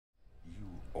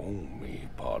On me,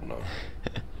 partner.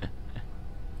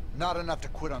 Not enough to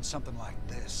quit on something like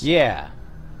this. Yeah.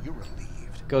 You're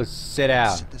relieved. Go sit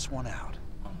down. Sit this one out,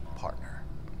 partner.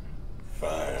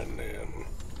 Fine then.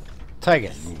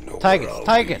 Tychus.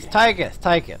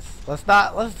 Let's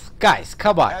guys,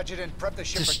 come on. Adjutant, prep the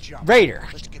ship for jump. Raider,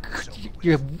 Let's get this over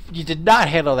with. you did not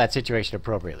handle that situation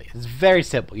appropriately. It's very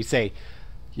simple. You say,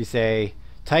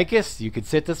 Tychus, you can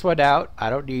sit this one out.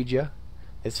 I don't need you.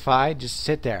 It's fine. Just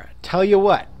sit there. Tell you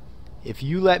what, if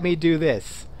you let me do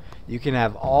this, you can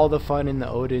have all the fun in the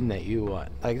Odin that you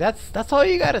want. Like that's all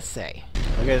you gotta say.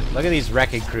 Look at these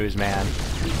wrecking crews, man.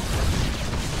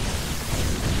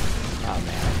 Oh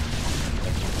man.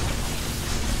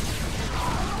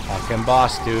 Fucking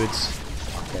boss, dudes.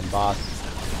 Fucking boss.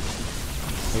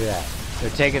 Look at that.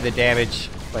 They're taking the damage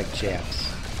like champs.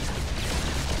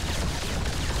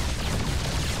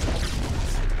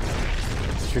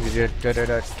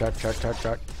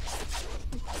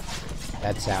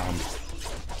 That sound.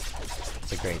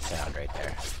 It's a great sound right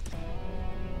there.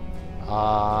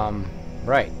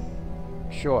 Right.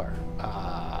 Sure.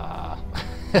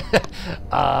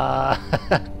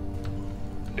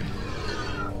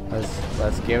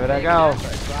 Let's give it a go.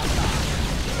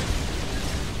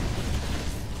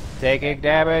 Taking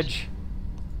damage.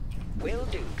 Will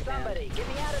do. Somebody, get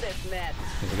me out of this mess.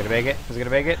 Is it gonna make it? Is it gonna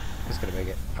make it? It's gonna make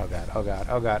it. Oh god, oh god,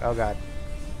 oh god, oh god.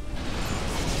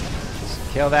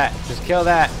 Just kill that. Just kill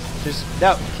that. Just,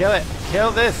 no, kill it.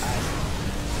 Kill this.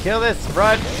 Kill this.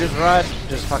 Run. Just run.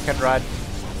 Just fucking run.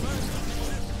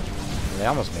 They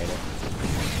almost made it.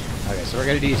 Okay, so we're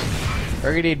gonna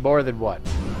need more than one.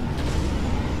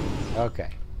 Okay.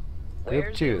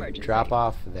 Group 2, drop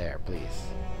off there, please.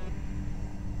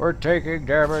 We're taking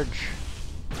damage.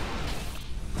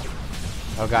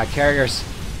 Oh god, carriers.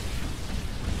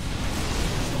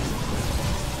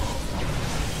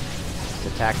 Just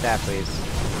attack that, please.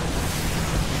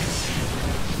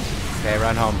 Okay,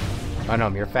 run home. Run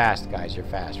home. You're fast, guys. You're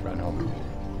fast. Run home.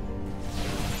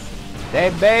 They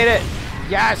made it!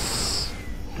 Yes!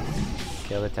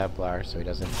 Kill the Templar so he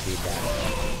doesn't feed that.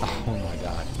 Oh my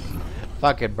god.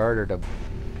 Fucking murdered him.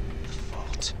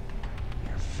 Vault.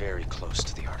 You're very close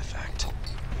to the artifact.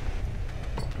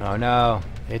 Oh no.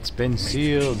 It's been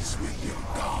sealed.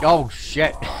 Oh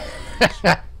shit.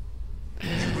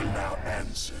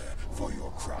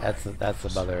 That's the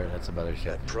mothership.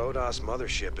 That Protoss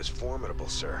mothership is formidable,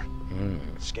 sir.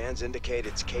 Scans indicate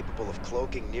it's capable of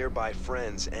cloaking nearby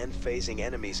friends and phasing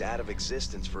enemies out of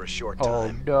existence for a short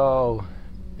time. Oh no.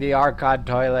 The Archon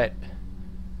Toilet.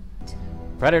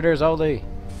 Predators only.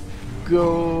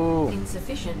 Go.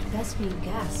 Insufficient Vespene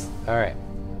gas. Alright.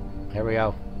 Here we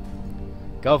go.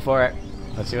 Go for it.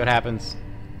 Let's see what happens.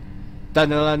 Yo,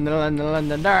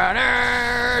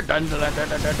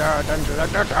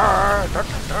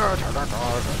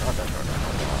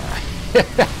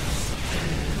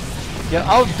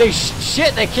 oh,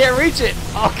 shit, they can't reach it.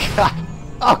 Oh god.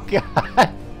 Oh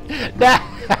god. No.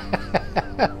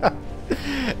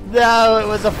 No, it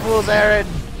was a fool's errand.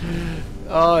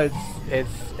 Oh,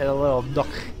 it's in a little nook.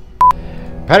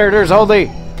 Predators only.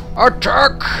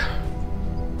 Attack.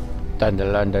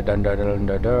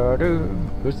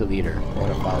 Who's the leader? I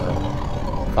want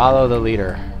to follow the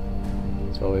leader.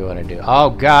 That's what we want to do. Oh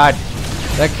god,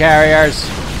 the carriers.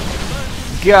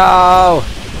 Go.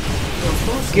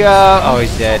 Go. Oh,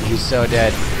 he's dead. He's so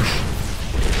dead.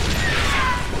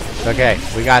 Okay,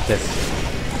 we got this.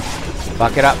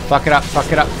 Fuck it up. Fuck it up.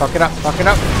 Fuck it up. Fuck it up. Fuck it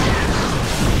up.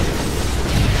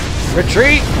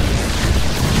 Retreat.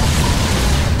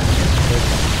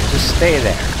 Just stay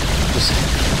there.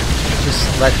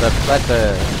 Just let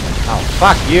the oh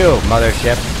fuck you,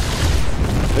 mothership.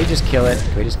 Can we just kill it?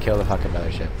 Can we just kill the fucking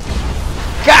mothership?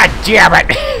 God damn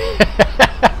it!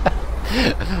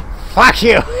 Fuck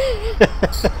you!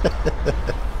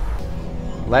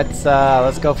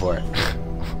 Let's go for it.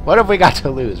 What have we got to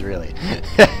lose, really?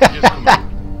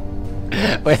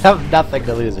 We have nothing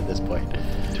to lose at this point.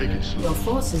 Your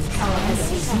forces are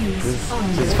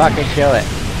Just fucking kill it.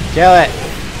 Kill it!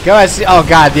 Go SC. Oh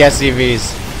god, the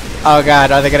SCVs. Oh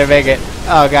god, are they gonna make it?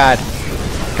 Oh god.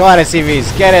 Come on,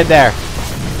 SCVs. Get in there.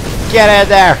 Get in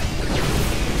there.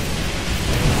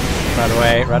 Run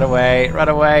away, run away, run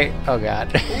away. Oh god.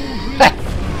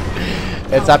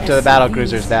 It's up to the battle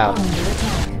cruisers now.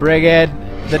 Bring in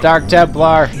the Dark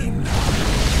Templar.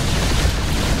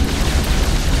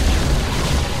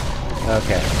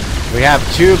 Okay. We have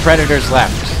 2 predators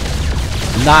left.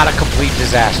 Not a complete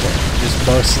disaster. Just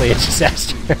mostly a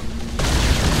disaster.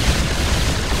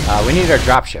 We need our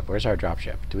dropship. Where's our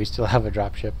dropship? Do we still have a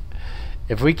dropship?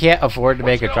 If we can't afford to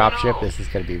make a dropship, this is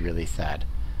going to be really sad.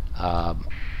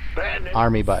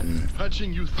 Army button.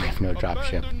 Patching you I have no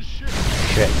dropship. abandoned ship.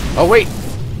 Shit. Oh wait!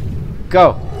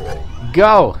 Go!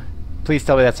 Go! Please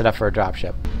tell me that's enough for a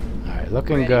dropship. Alright,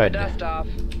 looking Ready good. for dust off.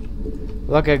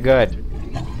 Looking good.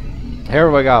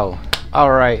 Here we go.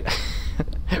 Alright.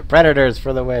 Predators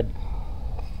for the win.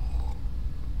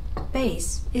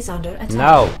 Base is under attack.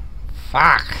 No!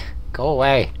 Fuck! Go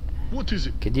away. What is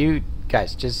it? Could you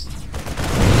guys just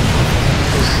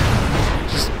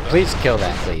please kill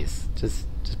that, please. Just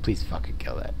please fucking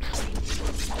kill that.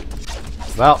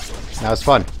 Well, that was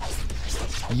fun.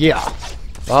 Yeah.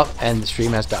 Well, and the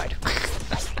stream has died.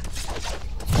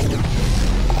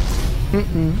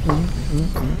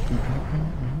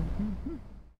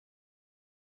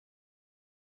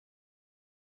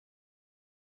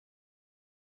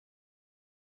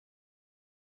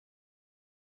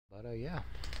 But yeah.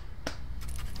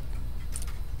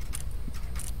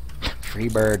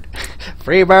 Freebird.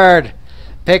 Freebird!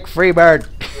 Pick Freebird!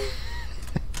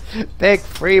 Pick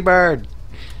Freebird!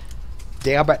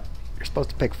 Damn it. You're supposed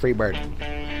to pick Freebird.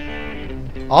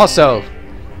 Also,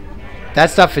 that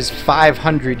stuff is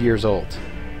 500 years old.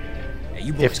 Hey,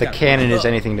 you boys If the gotta canon wake is up.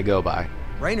 anything to go by.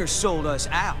 Rayner sold us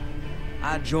out.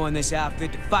 I joined this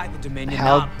outfit to fight the Dominion.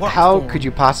 now it works How for 'em. could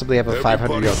you possibly have a Everybody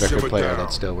 500-year-old record simmer player down.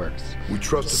 that still works? We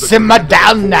trusted the Simmer commander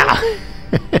down before.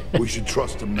 now! We should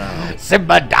trust him now.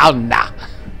 Simmer down now!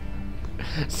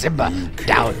 Simmer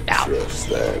down now! Trust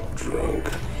that drunk.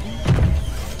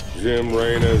 Jim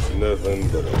Raynor's nothing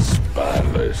but a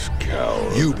spineless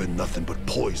coward. You've been nothing but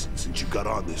poison since you got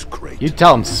on this crate. You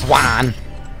tell him, Swan!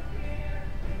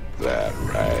 That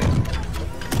right.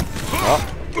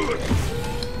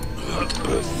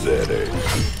 Pathetic.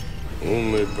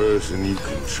 Only person you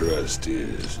can trust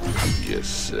is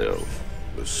yourself.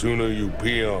 The sooner you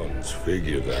peons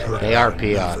figure that out. They are Enough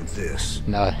peons. of this.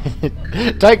 No,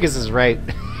 Tychus is right.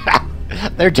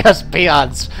 They're just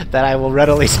peons that I will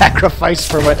readily sacrifice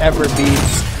for whatever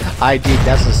means I deem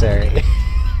necessary.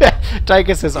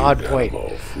 Tychus is on point. Damn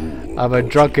old fool, I'm a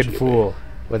don't drunken you, Jimmy? fool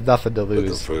with nothing to With the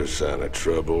lose. first sign of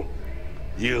trouble,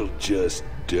 you'll just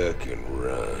duck and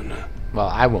run. Well,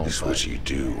 I won't, That's but what you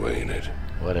do, ain't it?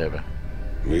 whatever.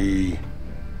 Me,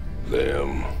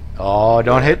 them. Oh,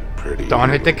 don't hit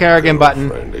the Kerrigan button.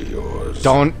 Friend of yours.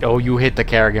 Don't. Oh, you hit the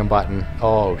Kerrigan button.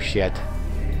 Oh shit.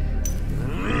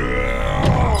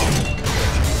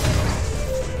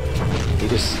 He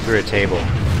just threw a table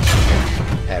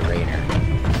at Rayner.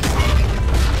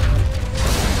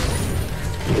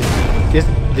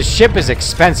 This ship is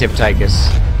expensive, Tychus.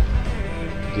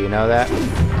 Do you know that?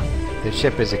 The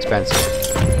ship is expensive.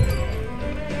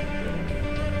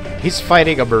 He's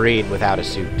fighting a Marine without a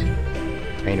suit.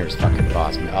 Rayner's fucking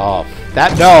boss. Oh,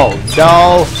 that no.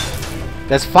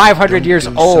 That's 500 years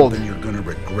Do old. something you're gonna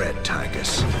regret,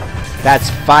 Tychus. That's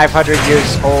 500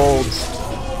 years old.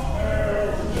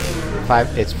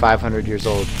 It's 500 years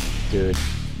old, dude.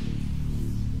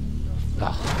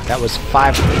 Oh, that was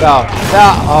five. No.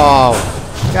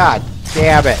 Oh, god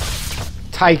damn it,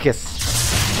 Tychus.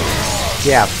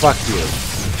 Yeah, fuck you.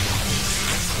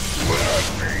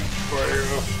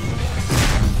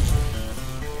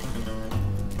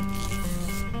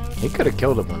 He could have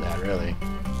killed him with that, really.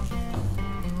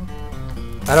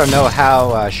 I don't know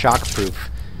how shockproof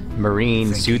Marine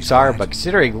Think suits he's are, right. but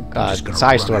considering just gonna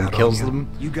Psystorm run out kills on you.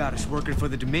 them, You got us working for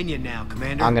the Dominion now,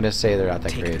 Commander. I'm gonna say they're not that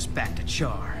Taking great. us back to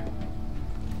Char.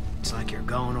 It's like you're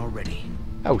gone already.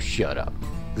 Oh, shut up.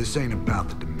 This ain't about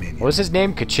the Dominion. What was his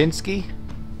name? Kaczynski?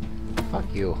 Fuck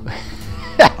you.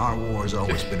 Our war's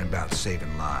always been about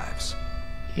saving lives.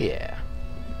 Yeah.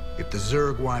 If the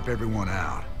Zerg wipe everyone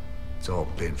out, it's all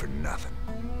been for nothing.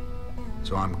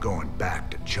 So I'm going back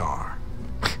to Char.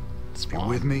 If you're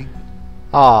with me,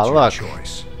 Aw, it's your look.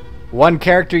 choice. One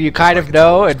character you kind like of it's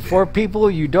know, always and 4 been. people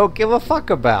you don't give a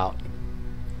fuck about.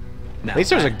 Now At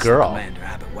least there's a that's the girl. Commander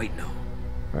I've been waiting on.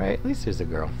 Right? At least there's a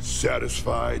girl.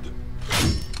 Satisfied?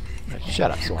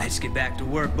 Shut up, Swan. Let's get back to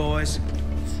work, boys.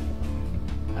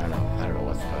 I don't know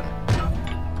what's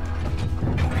the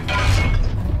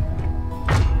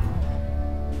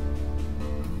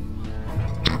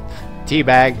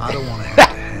Teabag. I don't want to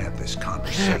have this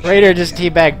conversation. Raider just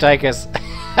teabagged Tychus.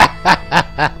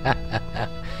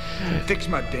 Fix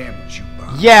my damn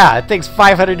jukebox. Yeah, that thing's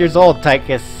 500 years old,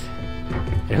 Tychus.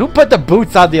 And who put the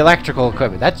boots on the electrical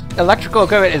equipment? That electrical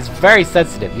equipment is very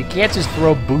sensitive. You can't just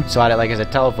throw boots on it like it's a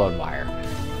telephone wire.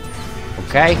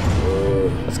 Okay?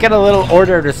 Let's get a little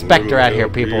order and respect around here,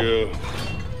 people.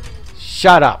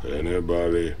 Shut up.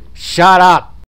 Anybody? Shut up.